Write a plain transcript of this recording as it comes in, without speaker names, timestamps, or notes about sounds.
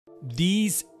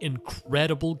These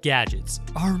incredible gadgets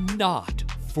are not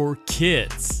for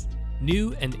kids.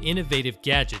 New and innovative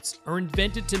gadgets are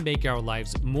invented to make our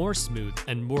lives more smooth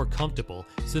and more comfortable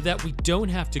so that we don't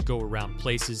have to go around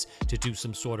places to do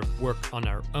some sort of work on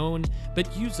our own,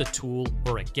 but use a tool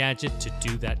or a gadget to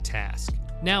do that task.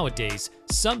 Nowadays,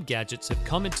 some gadgets have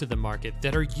come into the market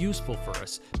that are useful for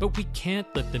us, but we can't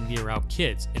let them near our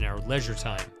kids in our leisure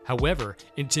time. However,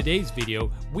 in today's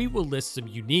video, we will list some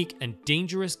unique and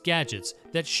dangerous gadgets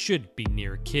that should be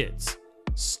near kids.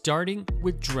 Starting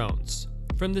with drones.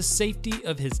 From the safety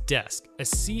of his desk, a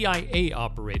CIA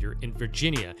operator in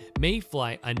Virginia may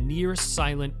fly a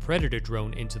near-silent predator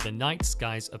drone into the night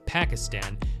skies of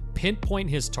Pakistan,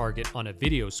 pinpoint his target on a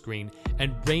video screen,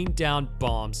 and rain down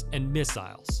bombs and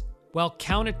missiles. While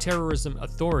counterterrorism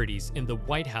authorities in the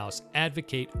White House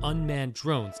advocate unmanned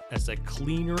drones as a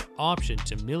cleaner option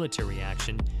to military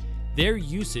action, their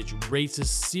usage raises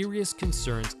serious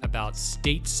concerns about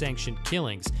state-sanctioned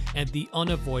killings and the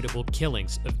unavoidable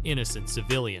killings of innocent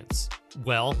civilians.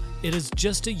 Well, it is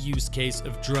just a use case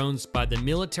of drones by the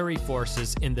military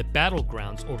forces in the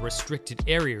battlegrounds or restricted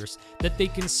areas that they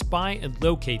can spy and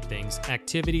locate things,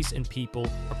 activities, and people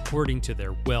according to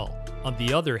their will. On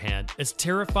the other hand, as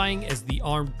terrifying as the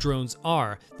armed drones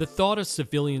are, the thought of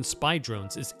civilian spy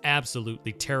drones is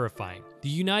absolutely terrifying. The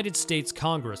United States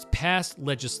Congress passed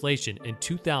legislation in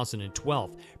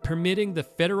 2012 permitting the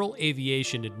Federal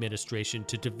Aviation Administration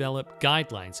to develop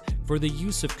guidelines for the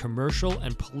use of commercial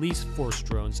and police force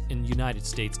drones in United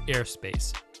States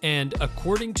airspace. And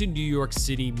according to New York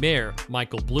City Mayor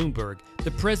Michael Bloomberg, the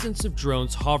presence of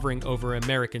drones hovering over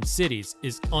American cities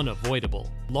is unavoidable.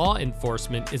 Law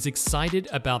enforcement is excited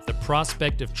about the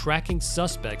prospect of tracking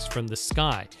suspects from the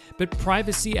sky, but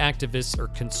privacy activists are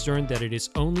concerned that it is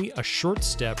only a short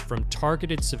step from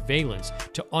targeted surveillance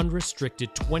to unrestricted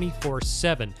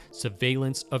 24/7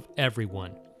 surveillance of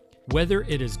everyone. Whether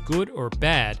it is good or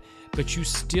bad, but you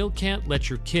still can't let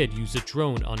your kid use a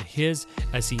drone on his,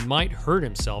 as he might hurt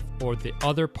himself or the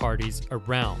other parties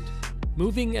around.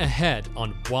 Moving ahead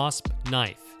on WASP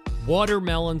Knife.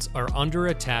 Watermelons are under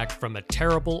attack from a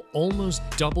terrible, almost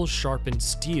double-sharpened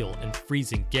steel and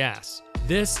freezing gas.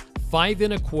 This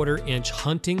 5¼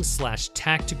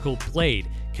 hunting/tactical blade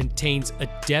contains a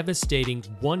devastating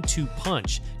 1-2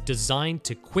 punch designed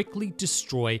to quickly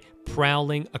destroy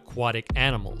prowling aquatic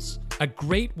animals. A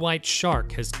great white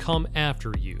shark has come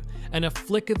after you, and a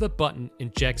flick of a button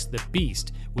injects the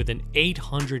beast with an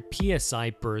 800 psi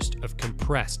burst of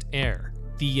compressed air.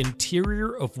 The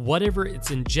interior of whatever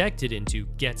it's injected into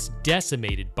gets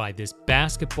decimated by this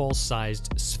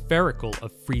basketball-sized spherical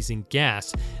of freezing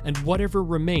gas, and whatever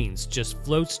remains just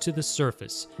floats to the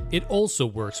surface. It also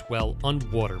works well on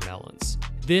watermelons.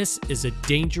 This is a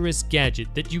dangerous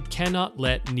gadget that you cannot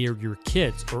let near your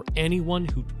kids or anyone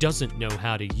who doesn't know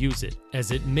how to use it, as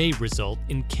it may result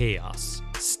in chaos.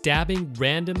 Stabbing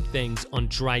random things on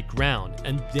dry ground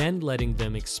and then letting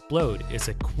them explode is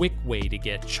a quick way to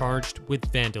get charged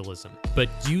with vandalism. But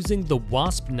using the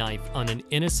WASP knife on an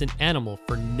innocent animal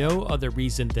for no other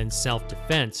reason than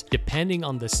self-defense, depending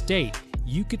on the state,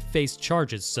 you could face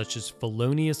charges such as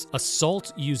felonious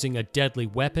assault using a deadly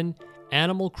weapon,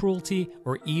 animal cruelty,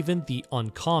 or even the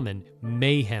uncommon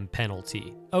mayhem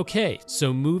penalty. Okay,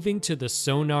 so moving to the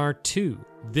Sonar II.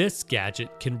 This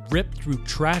gadget can rip through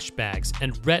trash bags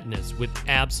and retinas with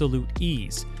absolute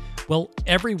ease. Well,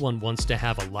 everyone wants to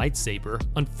have a lightsaber.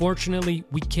 Unfortunately,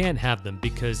 we can't have them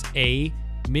because A,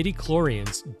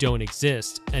 midi-chlorians don't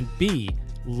exist, and B,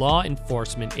 law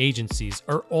enforcement agencies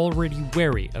are already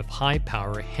wary of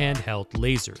high-power handheld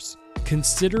lasers.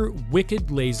 Consider Wicked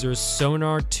Laser's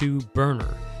Sonar II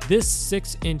burner. This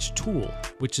 6-inch tool,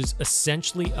 which is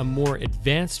essentially a more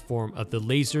advanced form of the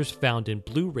lasers found in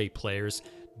Blu-ray players,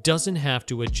 doesn't have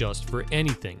to adjust for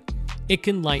anything. It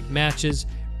can light matches,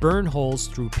 burn holes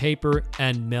through paper,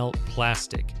 and melt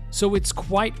plastic. So it's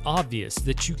quite obvious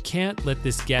that you can't let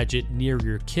this gadget near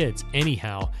your kids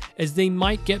anyhow, as they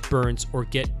might get burns or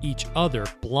get each other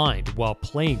blind while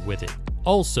playing with it.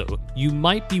 Also, you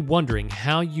might be wondering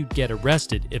how you'd get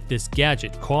arrested if this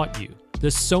gadget caught you.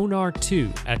 The Sonar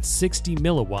II at 60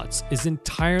 milliwatts is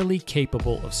entirely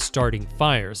capable of starting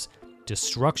fires,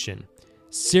 destruction,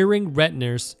 searing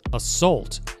retinas,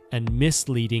 assault, and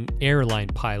misleading airline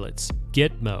pilots.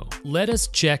 Gitmo. Let us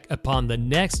check upon the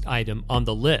next item on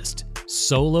the list,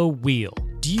 Solo Wheel.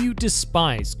 Do you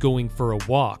despise going for a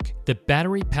walk? The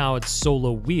battery-powered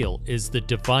Solo Wheel is the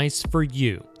device for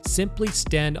you. Simply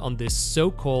stand on this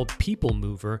so-called people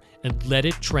mover and let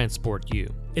it transport you.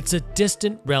 It's a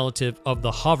distant relative of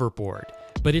the hoverboard,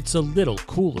 but it's a little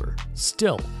cooler.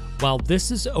 Still, While this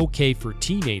is okay for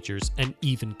teenagers and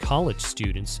even college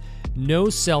students, no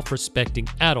self-respecting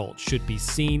adult should be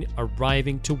seen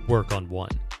arriving to work on one.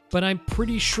 But I'm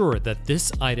pretty sure that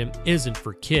this item isn't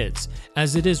for kids,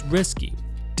 as it is risky,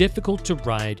 difficult to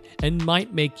ride, and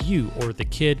might make you or the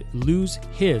kid lose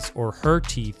his or her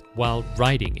teeth while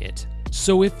riding it.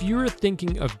 So if you're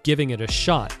thinking of giving it a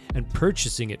shot and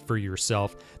purchasing it for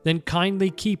yourself, then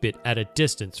kindly keep it at a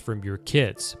distance from your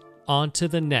kids. On to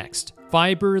the next,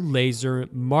 fiber laser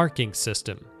marking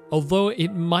system. Although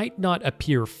it might not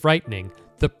appear frightening,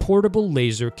 the portable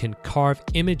laser can carve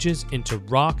images into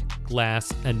rock,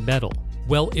 glass, and metal.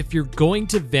 Well, if you're going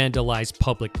to vandalize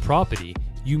public property,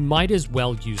 you might as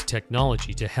well use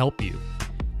technology to help you.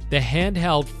 The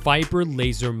handheld fiber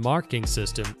laser marking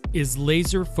system is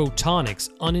Laser Photonics'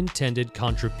 unintended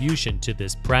contribution to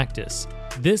this practice.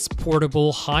 This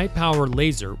portable high-power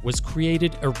laser was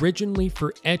created originally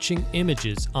for etching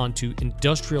images onto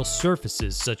industrial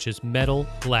surfaces such as metal,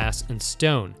 glass, and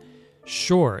stone.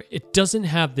 Sure, it doesn't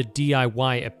have the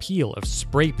DIY appeal of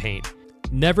spray paint.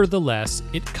 Nevertheless,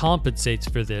 it compensates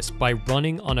for this by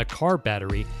running on a car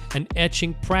battery and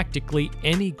etching practically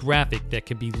any graphic that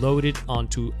can be loaded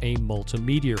onto a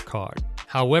multimedia card.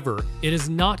 However, it is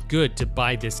not good to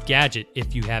buy this gadget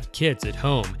if you have kids at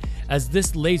home, as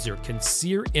this laser can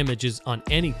sear images on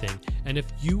anything, and if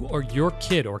you or your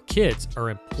kid or kids are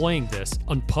employing this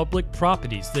on public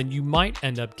properties, then you might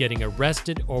end up getting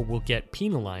arrested or will get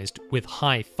penalized with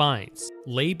high fines.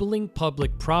 Labeling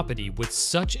public property with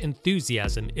such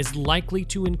enthusiasm is likely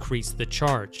to increase the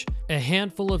charge. A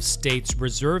handful of states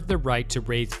reserve the right to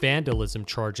raise vandalism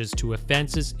charges to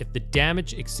offenses if the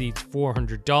damage exceeds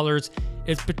 $400,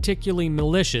 is particularly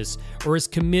malicious, or is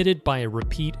committed by a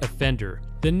repeat offender.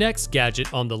 The next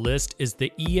gadget on the list is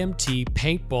the EMT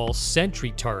Paintball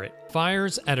Sentry turret.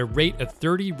 Fires at a rate of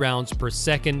 30 rounds per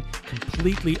second,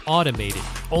 completely automated.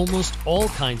 Almost all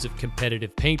kinds of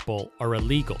competitive paintball are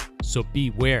illegal, so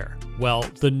beware. Well,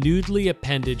 the noodly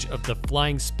appendage of the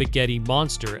flying spaghetti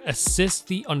monster assists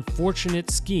the unfortunate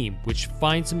scheme which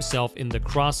finds himself in the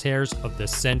crosshairs of the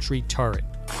Sentry turret.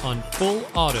 On full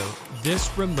auto,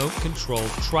 this remote-controlled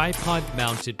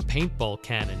tripod-mounted paintball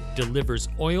cannon delivers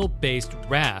oil-based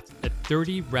wrath at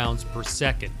 30 rounds per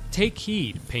second. Take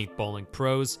heed, paintballing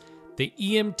pros. The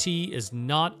EMT is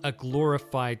not a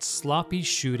glorified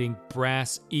sloppy-shooting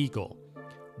brass eagle.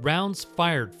 Rounds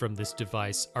fired from this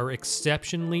device are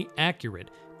exceptionally accurate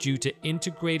due to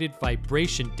integrated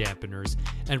vibration dampeners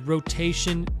and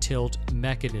rotation tilt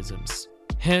mechanisms.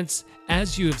 Hence,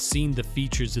 as you have seen the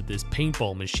features of this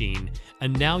paintball machine,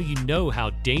 and now you know how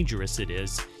dangerous it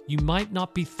is, you might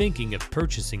not be thinking of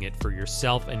purchasing it for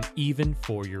yourself and even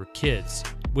for your kids.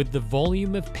 With the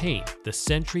volume of paint, the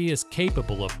Sentry is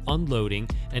capable of unloading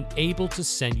and able to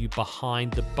send you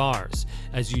behind the bars,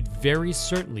 as you'd very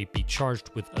certainly be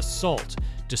charged with assault,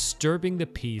 disturbing the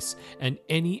peace, and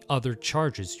any other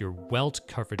charges your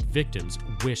welt-covered victims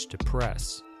wish to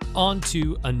press. On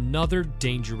to another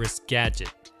dangerous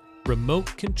gadget,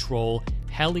 remote control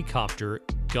helicopter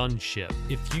gunship.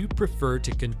 If you prefer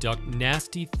to conduct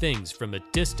nasty things from a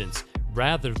distance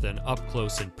rather than up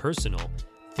close and personal,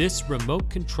 this remote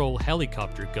control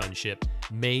helicopter gunship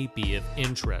may be of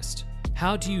interest.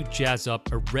 How do you jazz up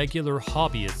a regular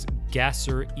hobbyist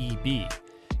gasser EB?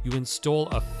 You install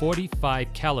a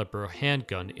 .45 caliber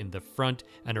handgun in the front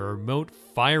and a remote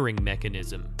firing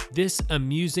mechanism. This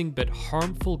amusing but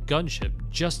harmful gunship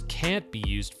just can't be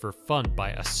used for fun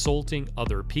by assaulting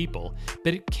other people,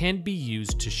 but it can be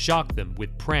used to shock them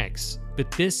with pranks. But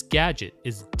this gadget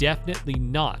is definitely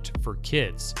not for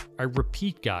kids. I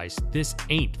repeat guys, this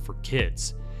ain't for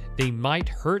kids. They might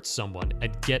hurt someone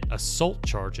and get assault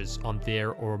charges on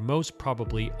their or most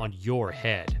probably on your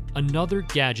head. Another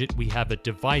gadget, we have a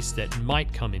device that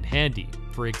might come in handy.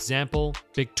 For example,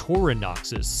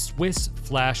 Victorinox's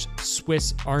Swissflash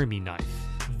Swiss Army knife.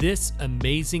 This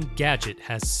amazing gadget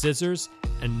has scissors,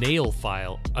 a nail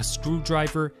file, a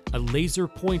screwdriver, a laser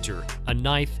pointer, a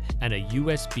knife, and a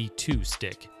USB 2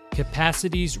 stick.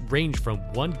 Capacities range from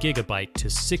 1 GB to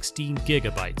 16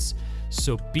 GB.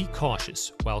 So be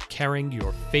cautious while carrying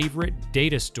your favorite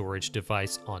data storage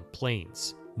device on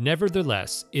planes.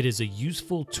 Nevertheless, it is a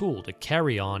useful tool to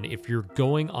carry on if you're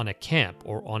going on a camp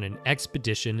or on an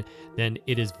expedition. Then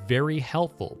it is very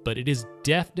helpful, but it is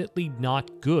definitely not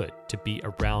good to be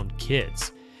around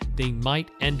kids. They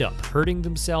might end up hurting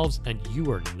themselves and you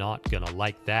are not gonna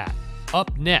like that.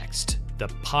 Up next, the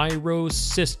Pyro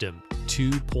System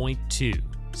 2.2.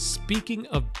 Speaking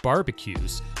of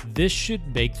barbecues, this should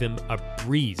make them a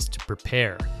breeze to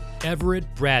prepare.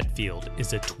 Everett Bradfield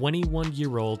is a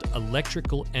 21-year-old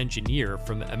electrical engineer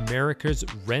from America's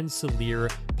Rensselaer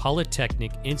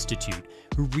Polytechnic Institute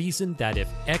who reasoned that if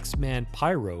X-Man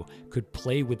Pyro could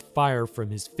play with fire from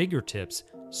his fingertips,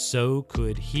 so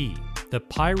could he. The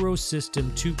Pyro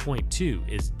System 2.2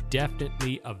 is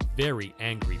definitely a very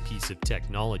angry piece of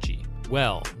technology.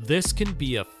 Well, this can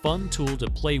be a fun tool to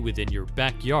play with in your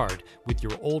backyard with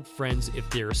your old friends if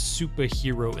they're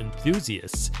superhero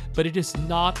enthusiasts, but it is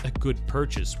not a good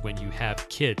purchase when you have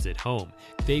kids at home.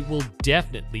 They will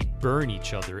definitely burn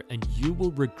each other and you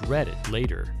will regret it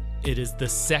later. It is the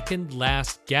second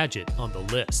last gadget on the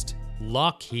list.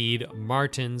 Lockheed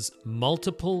Martin's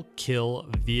Multiple Kill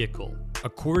Vehicle.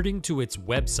 According to its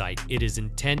website, it is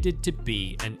intended to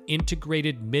be an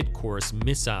integrated mid-course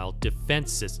missile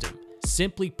defense system.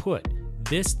 Simply put,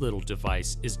 this little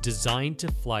device is designed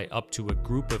to fly up to a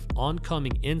group of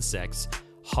oncoming insects,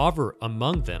 hover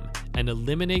among them, and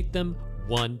eliminate them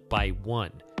one by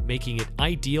one, making it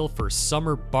ideal for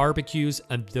summer barbecues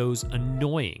and those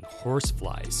annoying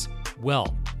horseflies.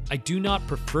 Well, I do not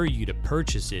prefer you to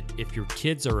purchase it if your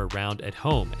kids are around at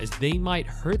home, as they might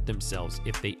hurt themselves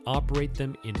if they operate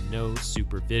them in no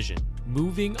supervision.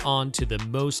 Moving on to the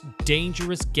most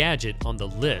dangerous gadget on the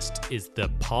list is the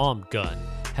palm gun.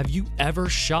 Have you ever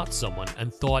shot someone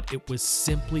and thought it was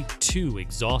simply too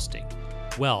exhausting?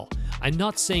 Well, I'm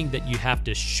not saying that you have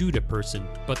to shoot a person,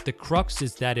 but the crux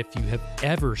is that if you have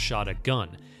ever shot a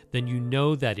gun, then you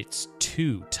know that it's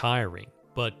too tiring.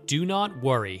 But do not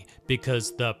worry,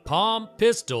 because the palm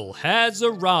pistol has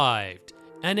arrived.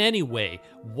 And anyway,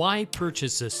 why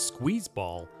purchase a squeeze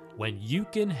ball when you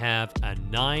can have a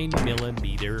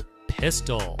 9mm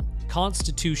pistol?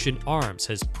 Constitution Arms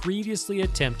has previously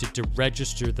attempted to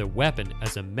register the weapon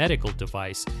as a medical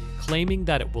device, claiming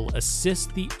that it will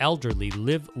assist the elderly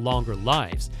live longer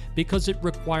lives because it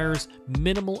requires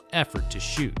minimal effort to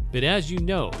shoot. But as you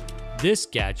know, this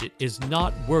gadget is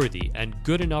not worthy and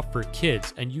good enough for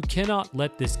kids, and you cannot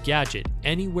let this gadget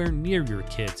anywhere near your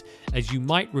kids, as you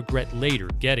might regret later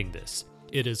getting this.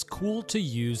 It is cool to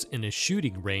use in a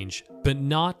shooting range, but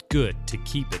not good to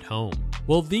keep at home.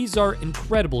 Well, these are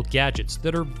incredible gadgets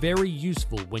that are very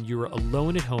useful when you're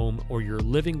alone at home or you're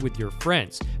living with your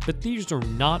friends, but these are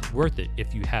not worth it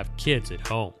if you have kids at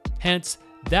home. Hence,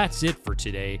 that's it for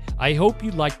today. I hope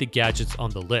you like the gadgets on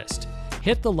the list.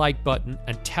 Hit the like button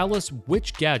and tell us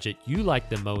which gadget you like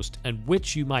the most and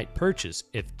which you might purchase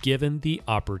if given the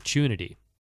opportunity.